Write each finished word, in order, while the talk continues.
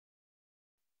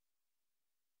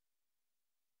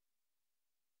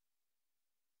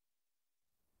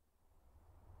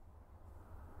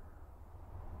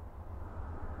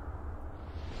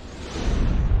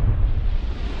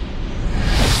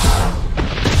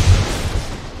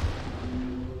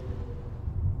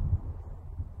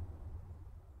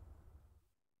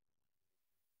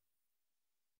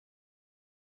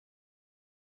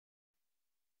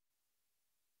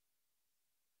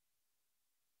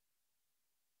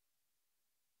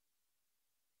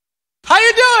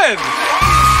again!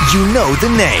 You know the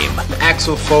name.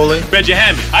 Axel Foley. Reggie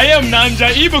Hammond. I am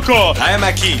Nanja Ibukor. I am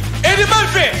Akeem. Eddie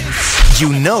Murphy.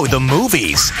 You know the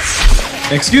movies.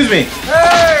 Excuse me.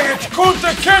 Hey, it's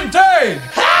Kunta Kinte.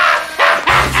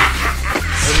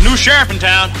 There's a new sheriff in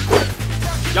town.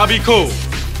 Y'all be cool.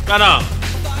 Right on.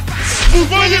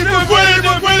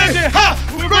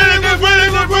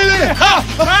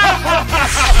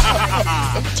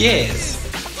 Yes.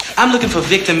 I'm looking for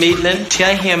Victor Maitland.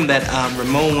 Tell him that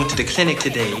Ramon went to the clinic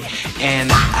today, and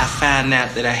I found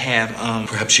out that I have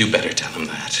Perhaps you better tell him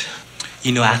that.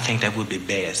 You know, I think that would be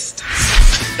best.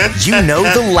 You know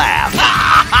the laugh.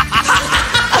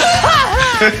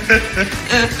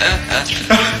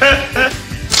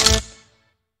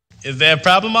 Is there a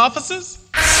problem, officers?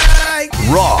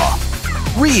 Raw.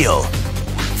 Real.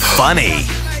 Funny.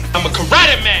 I'm a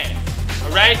karate man,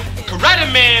 all right? A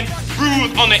karate man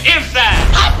rules on the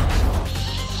inside.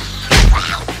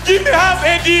 Give me half,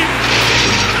 Eddie.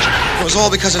 It was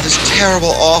all because of this terrible,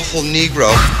 awful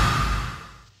Negro.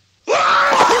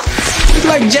 It's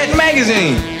like Jet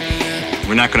Magazine.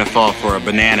 We're not gonna fall for a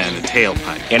banana in the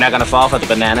tailpipe. You're not gonna fall for the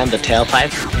banana in the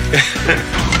tailpipe?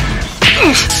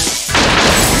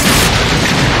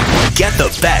 Get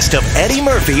the best of Eddie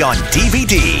Murphy on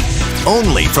DVD.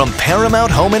 Only from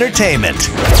Paramount Home Entertainment.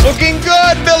 Looking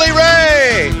good, Billy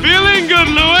Ray! Feeling good,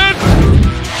 Louis.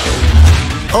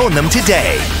 Own them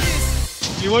today.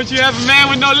 Once you have a man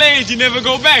with no legs, you never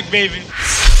go back, baby.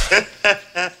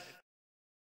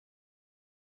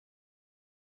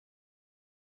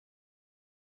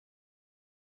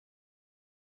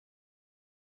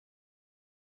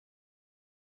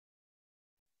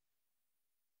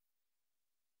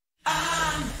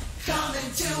 I'm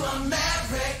coming to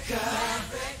America.